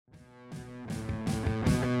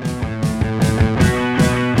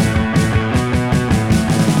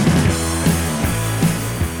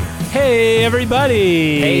Hey,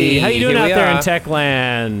 everybody. Hey, how you doing here out we there are. in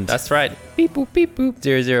Techland? That's right. Beep boop beep boop.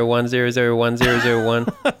 001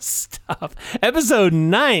 Stop. Episode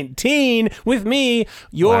 19 with me,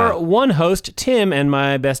 your Wow. one host, Tim, and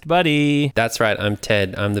my best buddy. That's right. I'm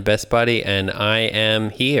Ted. I'm the best buddy, and I am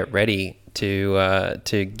here, ready to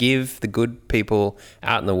give the good people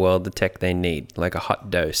out in the world the tech they need, like a hot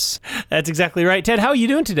dose. That's exactly right. Ted, how are you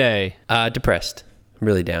doing today? Depressed. I'm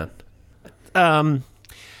really down.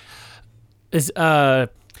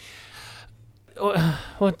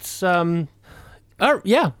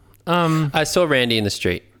 Yeah. I saw Randy in the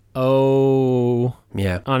street. Oh,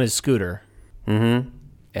 Yeah. on his scooter. And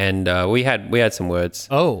we had some words.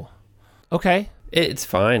 Oh, okay. It's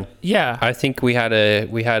fine. Yeah. I think we had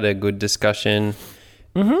a good discussion.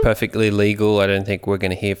 Perfectly legal. I don't think we're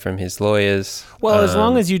going to hear from his lawyers. Well, as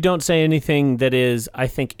long as you don't say anything that is, I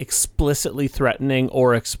think, explicitly threatening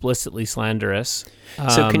or explicitly slanderous.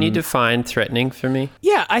 So can you define threatening for me?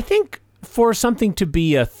 Yeah, I think for something to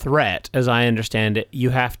be a threat, as I understand it, you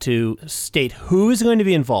have to state who is going to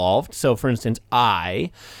be involved. So, for instance,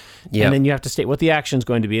 I. Yeah. And then you have to state what the action is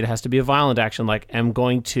going to be. It has to be a violent action, like I'm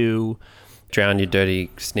going to... Drown your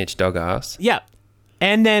dirty snitch dog ass. Yeah.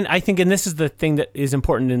 And then I think, and this is the thing that is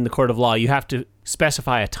important in the court of law, you have to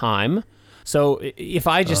specify a time. So if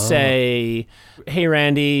I just say, hey,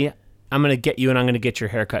 Randy, I'm going to get you and I'm going to get your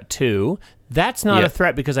haircut too, that's not Yeah. a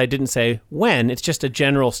threat because I didn't say when. It's just a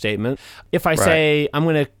general statement. If I say, I'm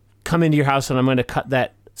going to come into your house and I'm going to cut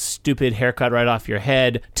that stupid haircut right off your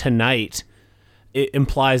head tonight, it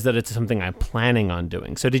implies that it's something I'm planning on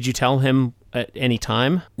doing. So did you tell him at any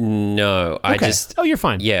time? No, I Okay. just... Oh, you're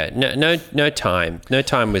fine. Yeah, no time. No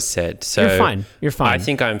time was said. So You're fine. You're fine. I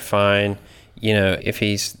think I'm fine. You know, if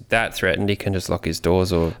he's that threatened, he can just lock his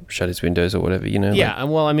doors or shut his windows or whatever, you know? Yeah,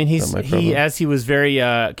 well, I mean, not my problem. as he was very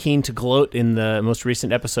keen to gloat in the most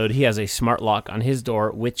recent episode, he has a smart lock on his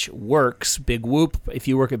door, which works. Big whoop. If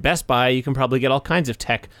you work at Best Buy, you can probably get all kinds of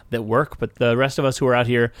tech that work, but the rest of us who are out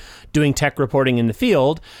here doing tech reporting in the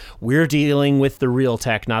field, we're dealing with the real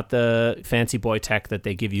tech, not the fancy boy tech that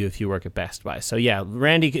they give you if you work at Best Buy. So yeah,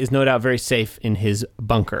 Randy is no doubt very safe in his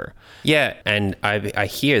bunker. Yeah, and I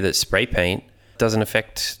hear that spray paint doesn't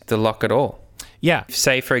affect the lock at all. Yeah.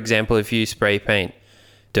 Say, for example, if you spray paint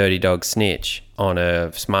Dirty Dog Snitch on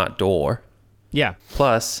a smart door, Yeah.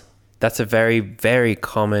 plus that's a very, very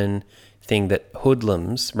common thing that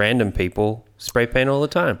hoodlums, random people, spray paint all the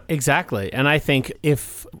time. Exactly. And I think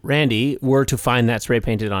if Randy were to find that spray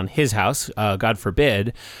painted on his house, God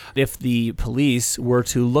forbid, if the police were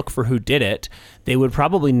to look for who did it, they would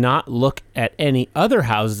probably not look at any other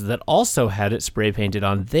houses that also had it spray painted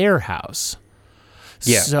on their house.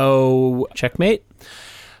 Yeah. So, checkmate.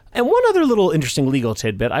 And one other little interesting legal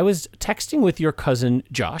tidbit. I was texting with your cousin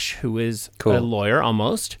Josh, who is Cool. a lawyer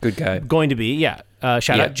almost. Good guy. Going to be, yeah.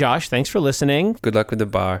 Shout Yeah. out Josh. Thanks for listening. Good luck with the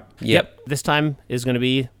bar. Yep. This time is going to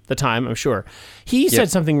be the time, I'm sure. He said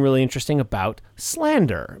something really interesting about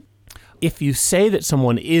slander. If you say that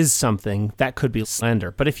someone is something, that could be slander.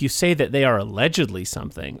 But if you say that they are allegedly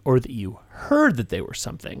something or that you heard that they were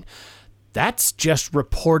something, that's just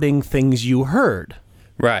reporting things you heard.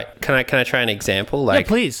 Right. Can I try an example? Yeah,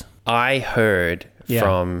 please. I heard Yeah.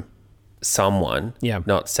 from someone, Yeah.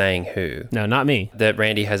 not saying who, No, not me. that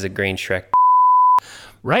Randy has a green Shrek.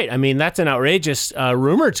 Right. I mean, that's an outrageous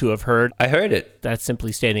rumor to have heard. I heard it. That's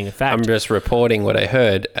simply stating a fact. I'm just reporting what I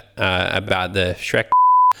heard about the Shrek.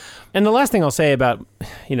 And the last thing I'll say about,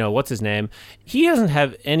 what's his name? He doesn't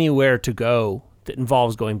have anywhere to go that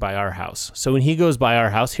involves going by our house. So when he goes by our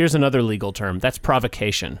house, here's another legal term. That's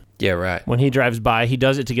provocation. Yeah, right. When he drives by, he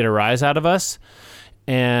does it to get a rise out of us.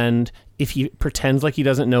 And if he pretends like he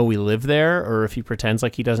doesn't know we live there, or if he pretends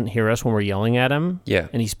like he doesn't hear us when we're yelling at him, Yeah.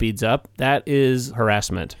 and he speeds up, that is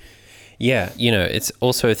harassment. Yeah, it's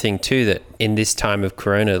also a thing too that in this time of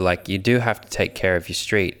Corona, like you do have to take care of your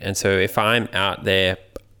street. And so if I'm out there,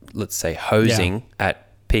 let's say hosing at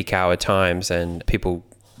peak hour times and people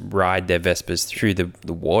ride their Vespers through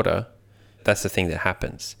the water, that's the thing that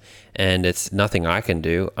happens. And it's nothing I can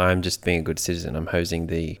do. I'm just being a good citizen. I'm hosing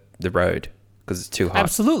the road because it's too hot.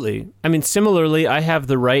 Absolutely. I mean, similarly, I have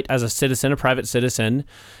the right as a citizen, a private citizen,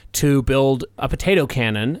 to build a potato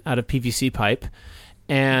cannon out of PVC pipe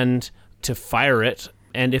and to fire it.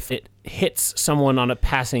 And if it hits someone on a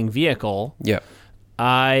passing vehicle, Yeah.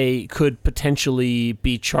 I could potentially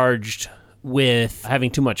be charged with having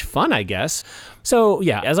too much fun, I guess. So,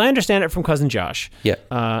 yeah, as I understand it from Cousin Josh, Yeah.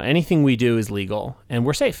 anything we do is legal and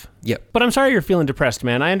we're safe. Yep. But I'm sorry you're feeling depressed,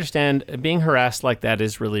 man. I understand being harassed like that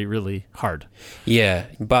is really, really hard. Yeah,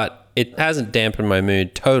 but it hasn't dampened my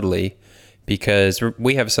mood totally because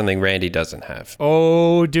we have something Randy doesn't have.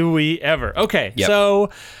 Oh, do we ever? Okay, Yep. So,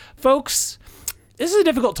 folks, this is a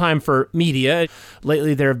difficult time for media.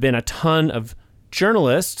 Lately, there have been a ton of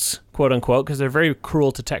journalists, quote unquote, because they're very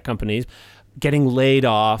cruel to tech companies, getting laid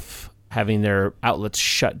off, having their outlets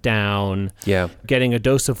shut down, getting a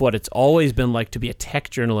dose of what it's always been like to be a tech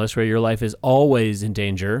journalist, where your life is always in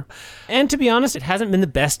danger. And to be honest, it hasn't been the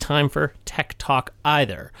best time for tech talk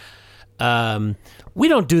either. We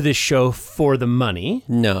don't do this show for the money,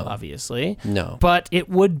 No. obviously. No. But it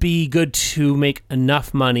would be good to make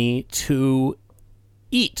enough money to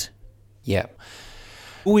eat. Yeah.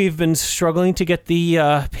 We've been struggling to get the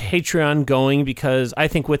Patreon going because I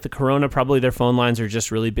think with the corona, probably their phone lines are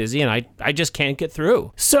just really busy and I just can't get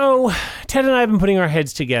through. So Ted and I have been putting our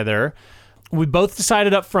heads together. We both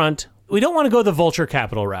decided up front, we don't want to go the Vulture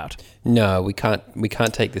Capital route. No, we can't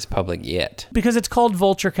take this public yet. Because it's called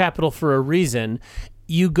Vulture Capital for a reason.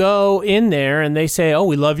 You go in there and they say, oh,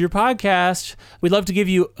 we love your podcast. We'd love to give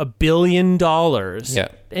you $1 billion. Yeah.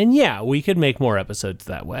 And yeah, we could make more episodes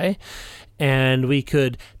that way. And we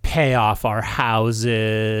could pay off our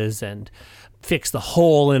houses and fix the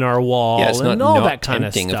hole in our wall and all that kind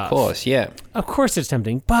of stuff. Of course, yeah. Of course it's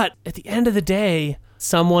tempting. But at the end of the day,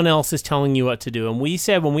 someone else is telling you what to do. And we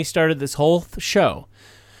said when we started this whole show,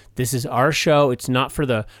 this is our show. It's not for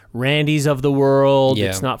the Randys of the world. Yeah.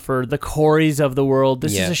 It's not for the Corys of the world.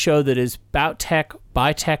 This is a show that is about tech,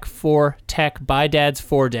 by tech, for tech, by dads,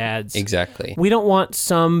 for dads. Exactly. We don't want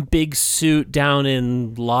some big suit down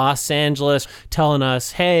in Los Angeles telling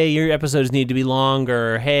us, hey, your episodes need to be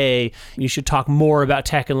longer. Hey, you should talk more about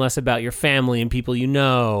tech and less about your family and people you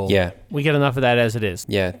know. Yeah. We get enough of that as it is.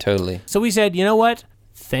 Yeah, totally. So we said, you know what?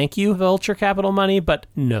 Thank you, Vulture Capital money, but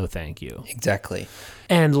no thank you. Exactly.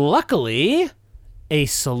 And luckily, a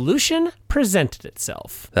solution presented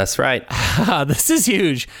itself. That's right. This is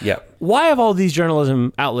huge. Yep. Why have all these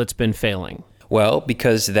journalism outlets been failing? Well,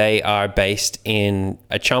 because they are based in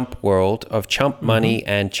a chump world of chump money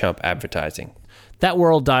and chump advertising. That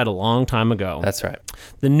world died a long time ago. That's right.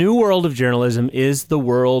 The new world of journalism is the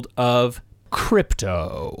world of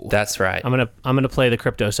crypto. That's right. I'm gonna play the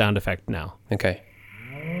crypto sound effect now. Okay.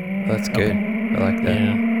 That's good. I like that.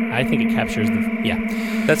 Yeah. I think it captures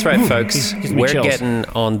the... That's right, folks. gives me We're chills. getting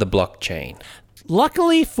on the blockchain.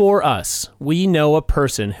 Luckily for us, we know a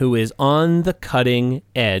person who is on the cutting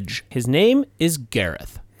edge. His name is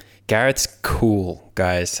Gareth. Gareth's cool,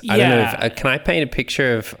 guys. I don't know if... can I paint a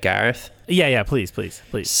picture of Gareth? Yeah, please.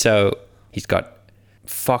 So he's got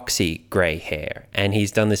foxy grey hair, and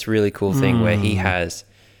he's done this really cool thing where he has,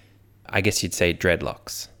 I guess you'd say,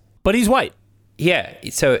 dreadlocks. But he's white. Yeah,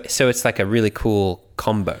 so it's like a really cool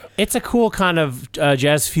combo. It's a cool kind of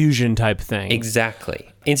jazz fusion type thing. Exactly.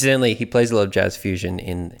 Incidentally, he plays a lot of jazz fusion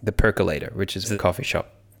in The Percolator, which is the coffee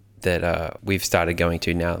shop that we've started going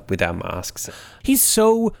to now with our masks. He's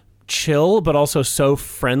so chill, but also so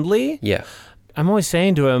friendly. Yeah. I'm always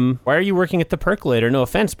saying to him, why are you working at The Percolator? No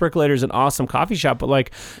offense, Percolator is an awesome coffee shop, but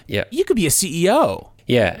like, you could be a CEO.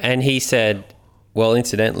 Yeah, and he said, well,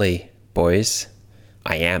 incidentally, boys,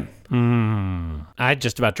 I am. I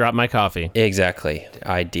just about dropped my coffee. Exactly.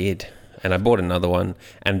 I did. And I bought another one.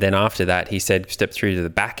 And then after that, he said, step through to the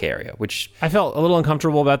back area, which... I felt a little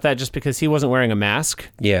uncomfortable about that just because he wasn't wearing a mask.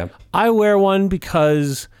 Yeah. I wear one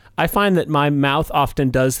because I find that my mouth often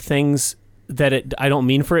does things that I don't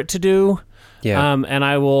mean for it to do. Yeah. And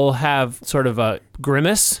I will have sort of a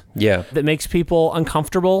grimace that makes people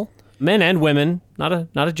uncomfortable. Men and women, not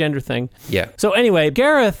a gender thing. Yeah. So anyway,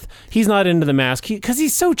 Gareth, he's not into the mask because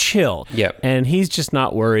he's so chill. Yeah. And he's just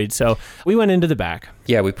not worried. So we went into the back.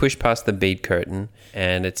 Yeah, we pushed past the bead curtain,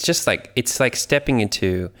 and it's just like, it's like stepping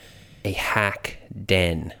into a hack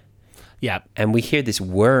den. Yeah. And we hear this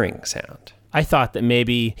whirring sound. I thought that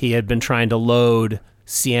maybe he had been trying to load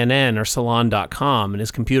CNN or Salon.com and his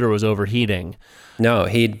computer was overheating. No,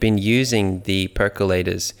 he'd been using the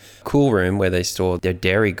Percolator's cool room where they store their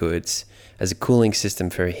dairy goods as a cooling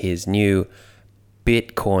system for his new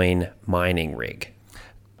Bitcoin mining rig.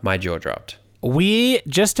 My jaw dropped. We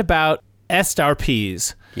just about essed our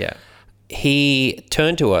peas. Yeah. He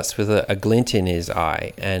turned to us with a glint in his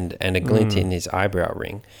eye and a glint in his eyebrow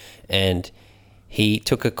ring. And he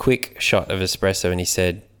took a quick shot of espresso and he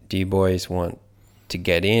said, do you boys want to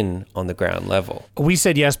get in on the ground level? We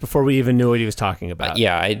said yes before we even knew what he was talking about.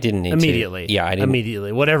 Yeah, I didn't need immediately. to. Yeah, I didn't.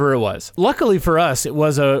 Immediately, whatever it was. Luckily for us, it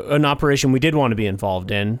was an operation we did want to be involved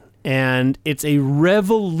in, and it's a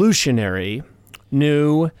revolutionary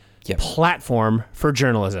new platform for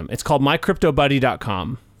journalism. It's called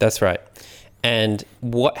mycryptobuddy.com. That's right. And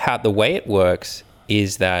the way it works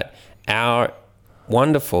is that our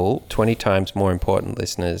wonderful, 20 times more important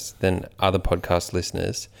listeners than other podcast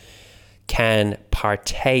listeners can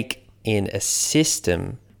partake in a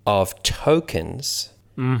system of tokens,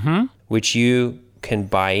 which you can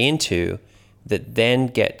buy into, that then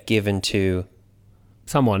get given to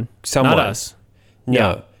someone. Not us. No,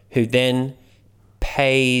 Yeah. who then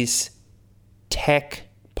pays tech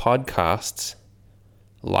podcasts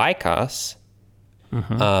like us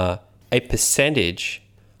a percentage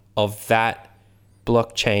of that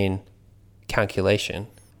blockchain calculation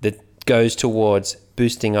that goes towards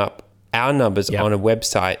boosting up our numbers on a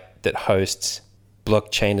website that hosts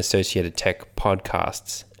blockchain associated tech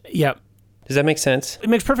podcasts. Yep. Does that make sense? It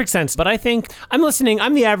makes perfect sense. But I think I'm listening.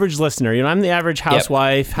 I'm the average listener. I'm the average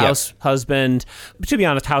housewife, husband, to be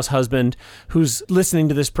honest, house husband who's listening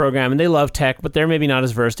to this program, and they love tech, but they're maybe not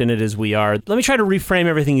as versed in it as we are. Let me try to reframe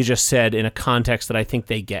everything you just said in a context that I think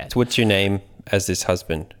they get. So what's your name as this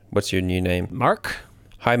husband? What's your new name? Mark?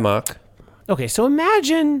 Hi, Mark. Okay, so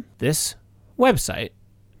imagine this website.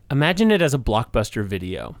 Imagine it as a Blockbuster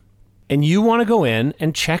video. And you want to go in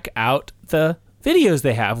and check out the videos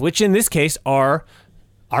they have, which in this case are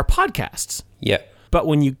our podcasts. Yeah. But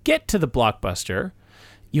when you get to the Blockbuster,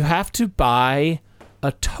 you have to buy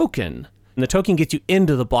a token. And the token gets you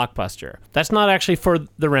into the Blockbuster. That's not actually for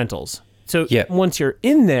the rentals. So once you're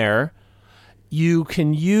in there, you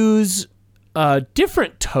can use a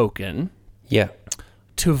different token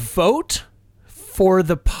to vote for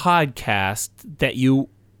the podcast that you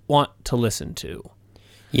want to listen to.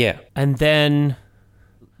 Yeah. And then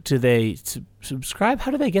do they subscribe?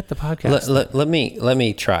 How do they get the podcast? Let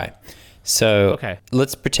me try. So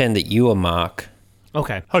let's pretend that you are Mark.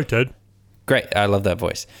 Okay. Hi, Ted. Great. I love that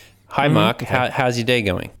voice. Hi, Mark. Okay. How's your day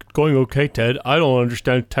going? Going okay, Ted. I don't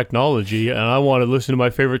understand technology, and I want to listen to my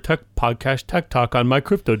favorite tech podcast, Tech Talk, on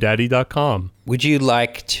mycryptodaddy.com. Would you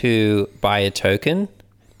like to buy a token?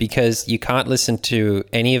 Because you can't listen to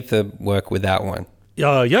any of the work without one.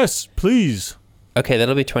 Yes, please. Okay,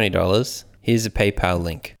 that'll be $20. Here's a PayPal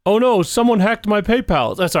link. Oh no, someone hacked my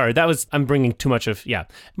PayPal. Oh, sorry, I'm bringing too much of,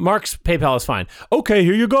 Mark's PayPal is fine. Okay,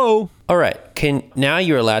 here you go. All right, now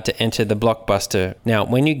you're allowed to enter the Blockbuster. Now,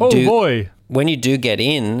 when you when you do get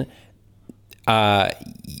in,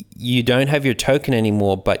 you don't have your token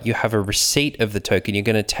anymore, but you have a receipt of the token. You're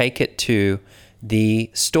going to take it to the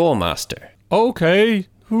store master. Okay,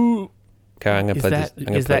 who... Okay, I'm going to play this.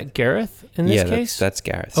 Is that Gareth in this case? Yeah, that's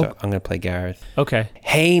Gareth. So I'm going to play Gareth. Okay.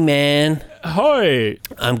 Hey, man. Hi.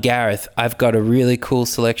 I'm Gareth. I've got a really cool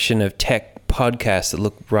selection of tech podcasts that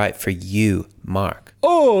look right for you, Mark.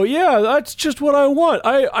 Oh, yeah, that's just what I want.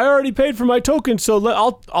 I already paid for my token, so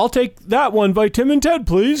I'll take that one by Tim and Ted,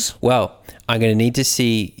 please. Well, I'm going to need to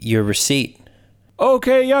see your receipt.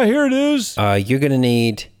 Okay, yeah, here it is. You're going to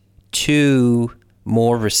need 2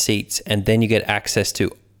 more receipts, and then you get access to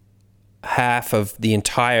half of the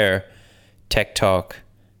entire Tech Talk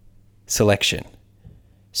selection.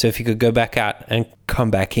 So if you could go back out and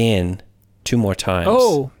come back in 2 more times.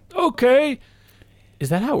 Oh, okay. Is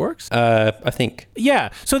that how it works? I think. Yeah.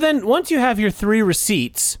 So then once you have your 3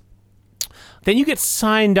 receipts, then you get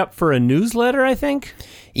signed up for a newsletter, I think.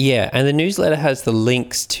 Yeah, and the newsletter has the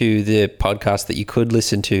links to the podcast that you could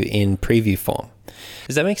listen to in preview form.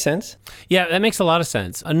 Does that make sense? Yeah, that makes a lot of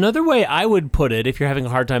sense. Another way I would put it, if you're having a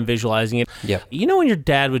hard time visualizing it, you know when your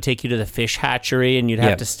dad would take you to the fish hatchery and you'd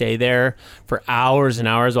have to stay there for hours and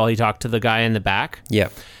hours while he talked to the guy in the back? Yeah.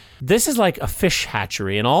 This is like a fish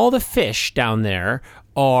hatchery, and all the fish down there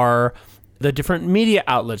are the different media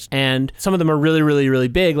outlets, and some of them are really, really, really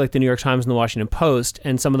big, like the New York Times and the Washington Post,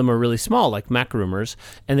 and some of them are really small, like MacRumors,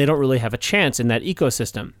 and they don't really have a chance in that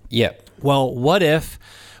ecosystem. Yeah. Well, what if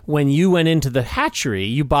when you went into the hatchery,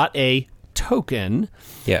 you bought a token,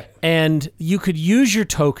 and you could use your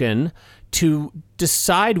token to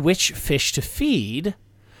decide which fish to feed,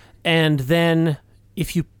 and then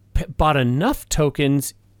if you bought enough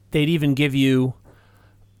tokens, they'd even give you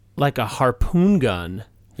like a harpoon gun.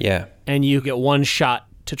 Yeah. And you get one shot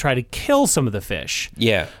to try to kill some of the fish.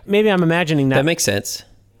 Yeah. Maybe I'm imagining that. That makes sense.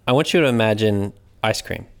 I want you to imagine ice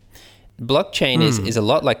cream. Blockchain is a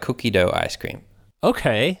lot like cookie dough ice cream.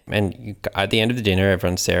 Okay. And at the end of the dinner,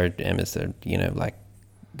 everyone's there, Emma's there, like,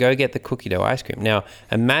 go get the cookie dough ice cream. Now,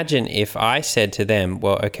 imagine if I said to them,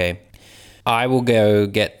 well, okay, I will go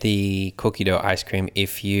get the cookie dough ice cream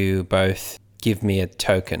if you both give me a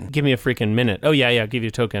token. Give me a freaking minute. Oh, yeah, I'll give you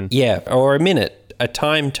a token. Yeah, or a minute, a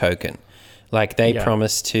time token. Like they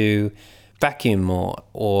promise to vacuum more,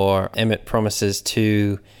 or Emmett promises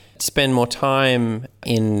to spend more time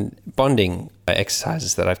in bonding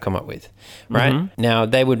exercises that I've come up with, right? Now,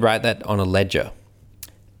 they would write that on a ledger,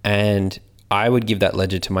 and I would give that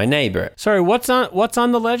ledger to my neighbor. Sorry, what's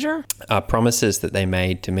on the ledger? Promises that they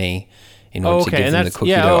made to me in order to give them the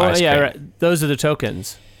cookie dough ice cream. Yeah, right. Those are the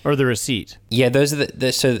tokens or the receipt. Yeah, those are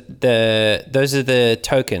those are the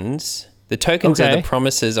tokens. The tokens are the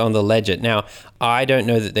promises on the ledger. Now, I don't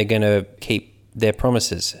know that they're going to keep their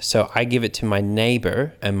promises. So I give it to my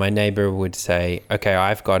neighbor, and my neighbor would say, okay,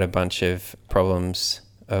 I've got a bunch of problems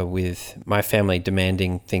with my family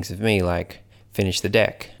demanding things of me, like finish the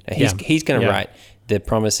deck. Now, he's going to write the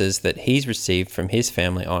promises that he's received from his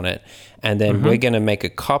family on it, and then we're going to make a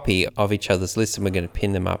copy of each other's lists, and we're going to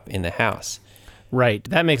pin them up in the house. Right.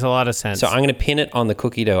 That makes a lot of sense. So I'm going to pin it on the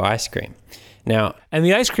cookie dough ice cream. Now, and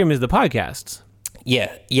the ice cream is the podcasts.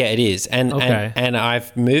 Yeah, it is. And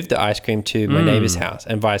I've moved the ice cream to my neighbor's house,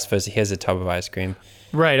 and vice versa. He has a tub of ice cream.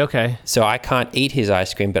 Right, okay. So I can't eat his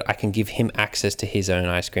ice cream, but I can give him access to his own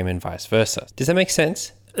ice cream and vice versa. Does that make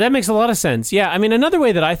sense? That makes a lot of sense. Yeah, I mean, another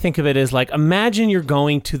way that I think of it is like, imagine you're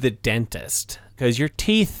going to the dentist because your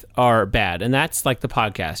teeth are bad, and that's like the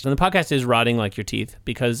podcast. And the podcast is rotting like your teeth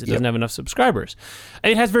because it doesn't have enough subscribers.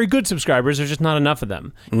 And it has very good subscribers. There's just not enough of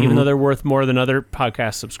them, even though they're worth more than other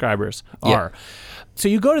podcast subscribers are. So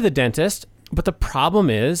you go to the dentist, but the problem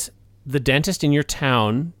is the dentist in your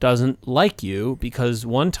town doesn't like you because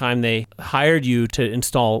one time they hired you to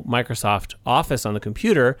install Microsoft Office on the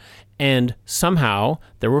computer, and somehow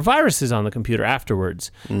there were viruses on the computer afterwards,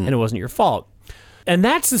 and it wasn't your fault. And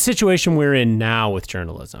that's the situation we're in now with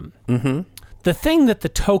journalism. The thing that the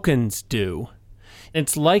tokens do,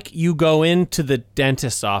 it's like you go into the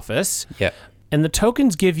dentist's office, and the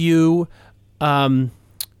tokens give you, I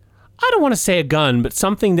don't want to say a gun, but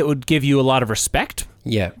something that would give you a lot of respect.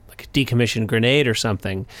 Yeah. Like a decommissioned grenade or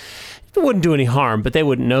something. It wouldn't do any harm, but they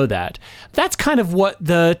wouldn't know that. That's kind of what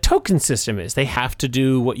the token system is. They have to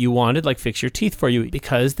do what you wanted, like fix your teeth for you,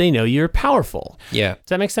 because they know you're powerful. Yeah. Does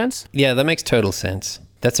that make sense? Yeah, that makes total sense.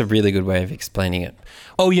 That's a really good way of explaining it.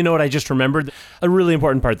 Oh, you know what I just remembered? A really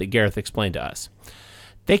important part that Gareth explained to us.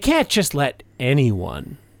 They can't just let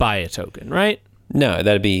anyone buy a token, right? No,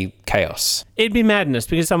 that'd be chaos. It'd be madness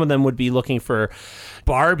because some of them would be looking for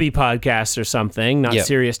Barbie podcasts or something, not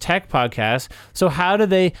serious tech podcasts. So how do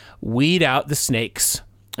they weed out the snakes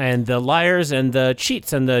and the liars and the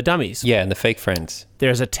cheats and the dummies? Yeah, and the fake friends.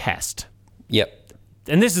 There's a test. Yep.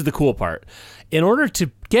 And this is the cool part. In order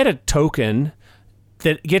to get a token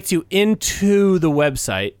that gets you into the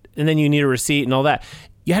website, and then you need a receipt and all that,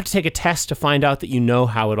 you have to take a test to find out that you know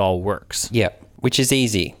how it all works. Yep, which is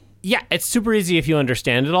easy. Yeah, it's super easy if you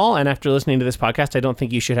understand it all. And after listening to this podcast, I don't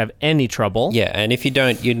think you should have any trouble. Yeah, and if you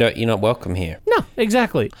don't, you're not welcome here. No,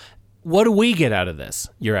 exactly. What do we get out of this,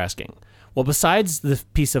 you're asking? Well, besides the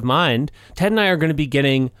peace of mind, Ted and I are going to be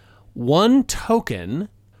getting one token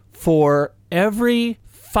for every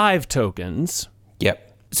 5 tokens.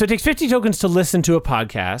 Yep. So it takes 50 tokens to listen to a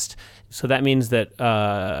podcast. So that means that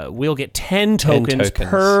we'll get 10 tokens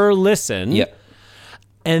per listen. Yep.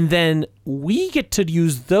 And then we get to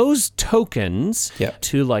use those tokens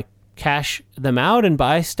to like cash them out and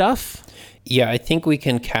buy stuff. Yeah, I think we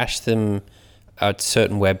can cash them at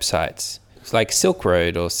certain websites. It's like Silk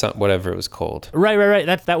Road or whatever it was called. Right.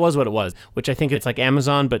 That was what it was, which I think it's like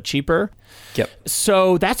Amazon, but cheaper. Yep.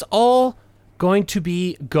 So that's all going to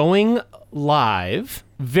be going live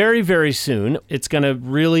very, very soon. It's going to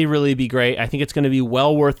really, really be great. I think it's going to be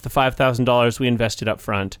well worth the $5,000 we invested up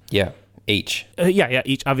front. Yeah. Each.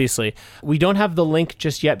 Each, obviously. We don't have the link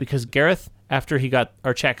just yet because Gareth, after he got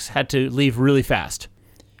our checks, had to leave really fast.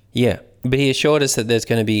 Yeah, but he assured us that there's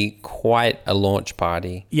going to be quite a launch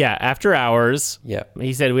party. Yeah, after hours. Yeah.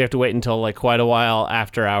 He said we have to wait until like quite a while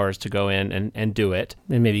after hours to go in and do it,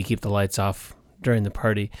 and maybe keep the lights off during the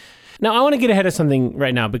party. Now, I want to get ahead of something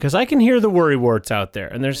right now because I can hear the worrywarts out there,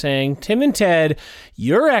 and they're saying, Tim and Ted,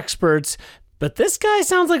 you're experts, but this guy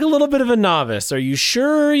sounds like a little bit of a novice. Are you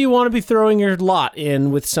sure you want to be throwing your lot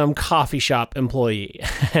in with some coffee shop employee?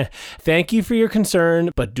 Thank you for your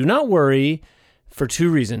concern, but do not worry for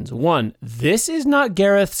 2 reasons. 1, this is not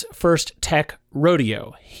Gareth's first tech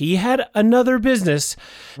rodeo. He had another business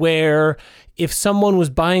where if someone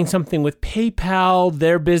was buying something with PayPal,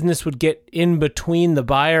 their business would get in between the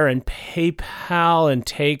buyer and PayPal and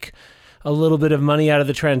take a little bit of money out of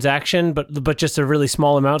the transaction, but just a really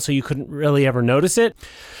small amount, so you couldn't really ever notice it.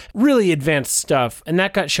 Really advanced stuff. And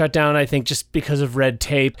that got shut down, I think, just because of red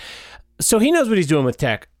tape. So he knows what he's doing with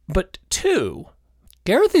tech. But 2,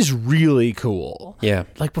 Gareth is really cool. Yeah.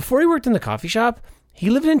 Like before he worked in the coffee shop,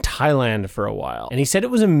 he lived in Thailand for a while. And he said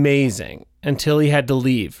it was amazing until he had to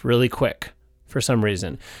leave really quick for some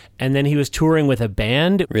reason. And then he was touring with a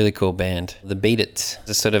band. Really cool band. The Beat It's.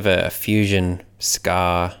 It's sort of a fusion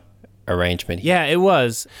ska arrangement. Yeah, it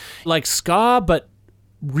was like ska, but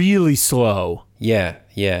really slow. Yeah,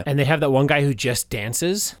 yeah. And they have that one guy who just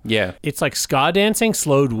dances. Yeah. It's like ska dancing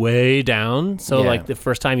slowed way down. So Yeah. like the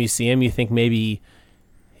first time you see him, you think maybe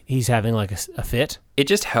he's having like a fit. It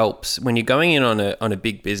just helps when you're going in on a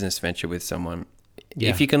big business venture with someone. Yeah.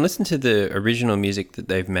 If you can listen to the original music that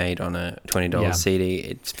they've made on a $20 CD,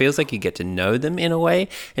 it feels like you get to know them in a way,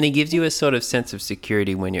 and it gives you a sort of sense of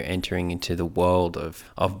security when you're entering into the world of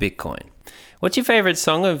Bitcoin. What's your favorite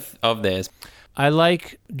song of theirs? I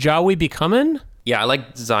like Jah We Be Comin'. Yeah, I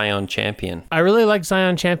like Zion Champion. I really like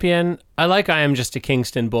Zion Champion. I like I Am Just a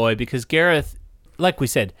Kingston Boy because Gareth, like we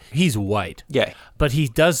said, he's white. Yeah. But he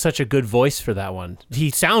does such a good voice for that one. He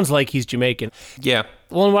sounds like he's Jamaican. Yeah.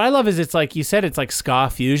 Well, and what I love is it's like you said, it's like ska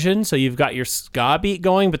fusion. So you've got your ska beat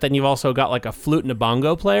going, but then you've also got like a flute and a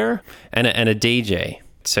bongo player. And a DJ.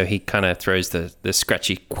 So he kind of throws the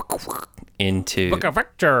scratchy into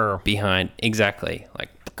behind. Exactly. Like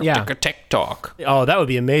tech talk. Oh, that would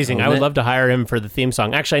be amazing. Wouldn't I would it? love to hire him for the theme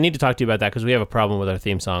song. Actually, I need to talk to you about that because we have a problem with our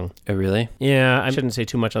theme song. Oh, really? Yeah, I shouldn't say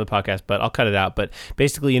too much on the podcast, but I'll cut it out. But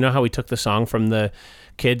basically, you know how we took the song from the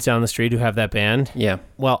kids down the street who have that band? Yeah.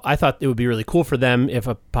 Well, I thought it would be really cool for them if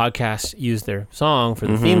a podcast used their song for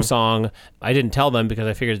the theme song. I didn't tell them because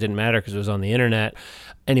I figured it didn't matter because it was on the internet.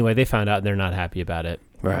 Anyway, they found out and they're not happy about it.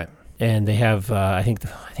 Right. And they have, I think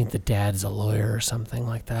the dad's a lawyer or something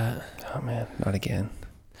like that. Oh, man. Not again.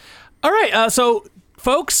 All right, so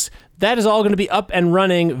folks, that is all going to be up and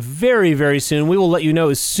running very, very soon. We will let you know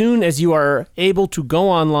as soon as you are able to go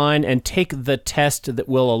online and take the test that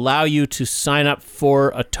will allow you to sign up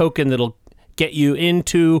for a token that'll get you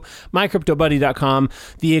into mycryptobuddy.com,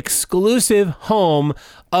 the exclusive home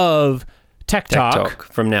of Tech Talk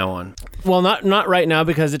from now on. Well, not right now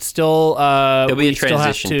because it's still There'll be a we still have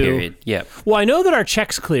transition to- period. Yeah. Well, I know that our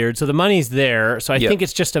check's cleared, so the money's there. So I Yep. think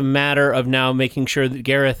it's just a matter of now making sure that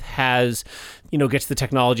Gareth has, gets the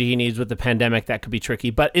technology he needs with the pandemic. That could be tricky,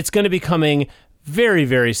 but it's going to be coming very,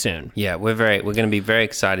 very soon. Yeah, we're going to be very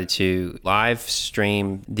excited to live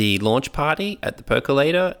stream the launch party at the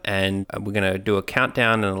Percolator, and we're going to do a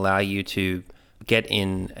countdown and allow you to get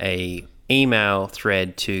in a email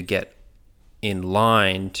thread to get in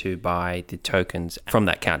line to buy the tokens from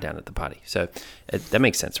that countdown at the party. So that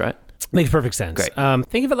makes sense, right? Makes perfect sense. Great.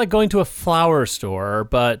 Think of it like going to a flower store,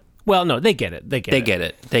 but, well, no, they get it. They get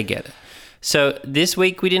it. So this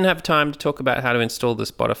week we didn't have time to talk about how to install the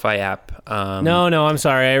Spotify app. No, I'm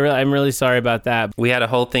sorry. I'm really sorry about that. We had a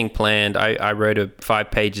whole thing planned. I wrote 5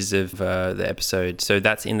 pages of the episode, so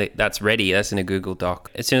that's ready. That's in a Google Doc.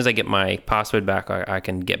 As soon as I get my password back, I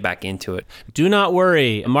can get back into it. Do not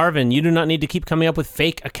worry. Marvin, you do not need to keep coming up with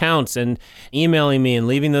fake accounts and emailing me and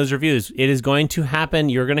leaving those reviews. It is going to happen.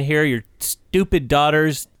 You're going to hear your stupid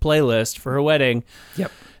daughter's playlist for her wedding.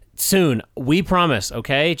 Yep. Soon. We promise,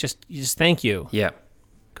 okay? Just thank you. Yeah.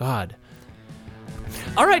 God.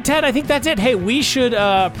 All right, Ted, I think that's it. Hey, we should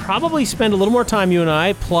probably spend a little more time, you and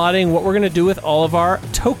I, plotting what we're going to do with all of our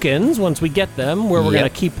tokens once we get them, where we're going to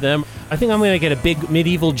keep them. I think I'm going to get a big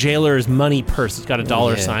medieval jailer's money purse. It's got a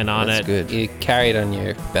dollar sign on that's it. Good. You carry it on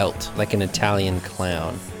your belt like an Italian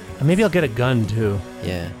clown. And maybe I'll get a gun, too.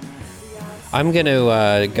 Yeah. I'm going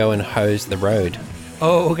to go and hose the road.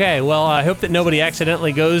 Oh, okay. Well, I hope that nobody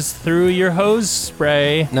accidentally goes through your hose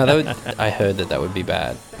spray. No, I heard that would be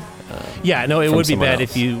bad. Yeah, no, it would be bad else.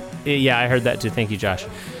 if you... Yeah, I heard that too. Thank you, Josh.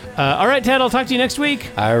 All right, Ted, I'll talk to you next week.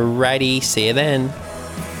 Alrighty, see you then.